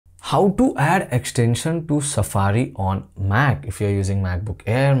How to add extension to Safari on Mac. If you're using MacBook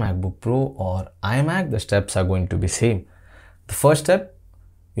Air, MacBook Pro or iMac, the steps are going to be same. The first step,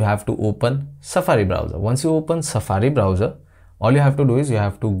 you have to open Safari browser. Once you open Safari browser, all you have to do is you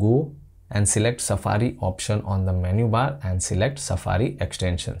have to go and select Safari option on the menu bar and select Safari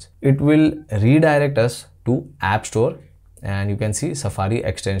extensions. It will redirect us to App Store, and you can see Safari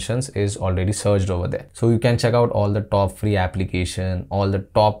extensions is already searched over there. So you can check out all the top free application, all the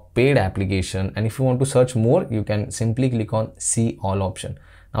top paid application, and if you want to search more, you can simply click on see all option.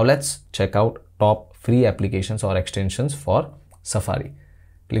 Now let's check out top free applications or extensions for Safari.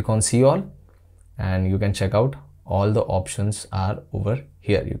 Click on see all and you can check out all the options are over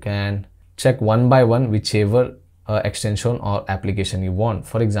here. You can check one by one whichever extension or application you want.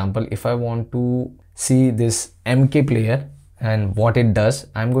 For example, if I want to see this MK player and what it does,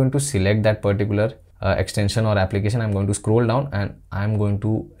 I'm going to select that particular extension or application. I'm going to scroll down and I'm going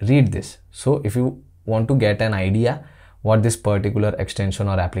to read this. So if you want to get an idea what this particular extension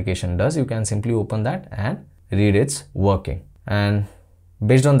or application does, you can simply open that and read its working, and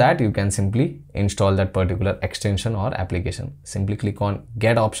based on that you can simply install that particular extension or application. Simply click on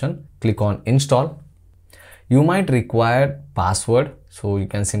get option, click on install. You might require password, so you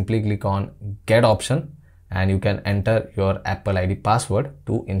can simply click on get option and you can enter your Apple ID password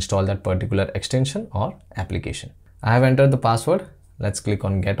to install that particular extension or application. I have entered the password. Let's click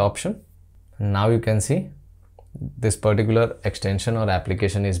on get option. Now you can see this particular extension or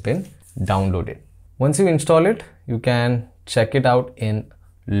application is been downloaded. Once you install it, you can check it out in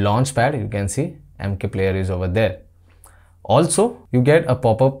Launchpad. You can see MK player is over there. Also, you get a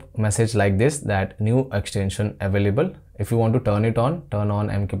pop-up message like this that new extension available. If you want to turn on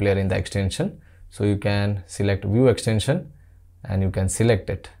MK player in the extension, so you can select view extension and you can select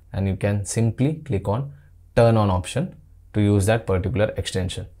it and you can simply click on turn on option to use that particular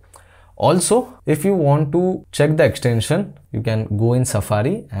extension. Also, if you want to check the extension, you can go in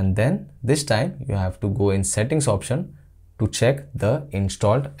Safari and then this time you have to go in settings option to check the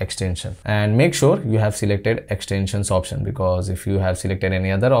installed extension, and make sure you have selected extensions option, because if you have selected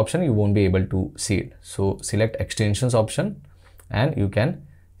any other option you won't be able to see it. So select extensions option and you can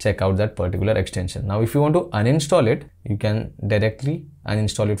check out that particular extension. Now if you want to uninstall it, you can directly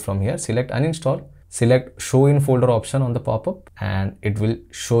uninstall it from here. Select uninstall, select show in folder option on the pop-up and it will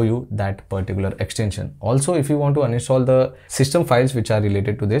show you that particular extension. Also, if you want to uninstall the system files which are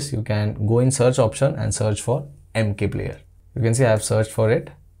related to this, you can go in search option and search for MK player. You can see I have searched for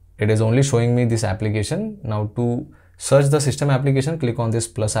it. It is only showing me this application. Now to search the system application, click on this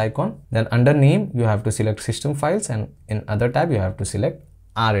plus icon. Then under name, you have to select system files, and in other tab, you have to select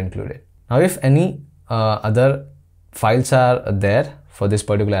are included. Now if any other files are there for this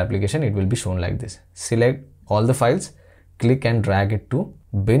particular application, it will be shown like this. Select all the files, click and drag it to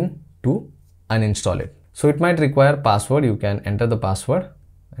bin to uninstall it. So it might require password. You can enter the password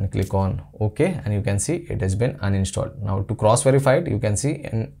and click on OK and you can see it has been uninstalled. Now to cross verify it, you can see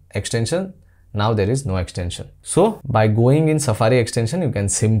in extension, now there is no extension. So by going in Safari extension, you can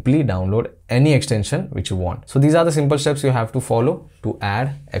simply download any extension which you want. So these are the simple steps you have to follow to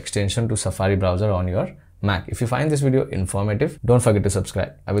add extension to Safari browser on your Mac. If you find this video informative, don't forget to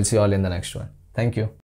subscribe. I will see you all in the next one. Thank you.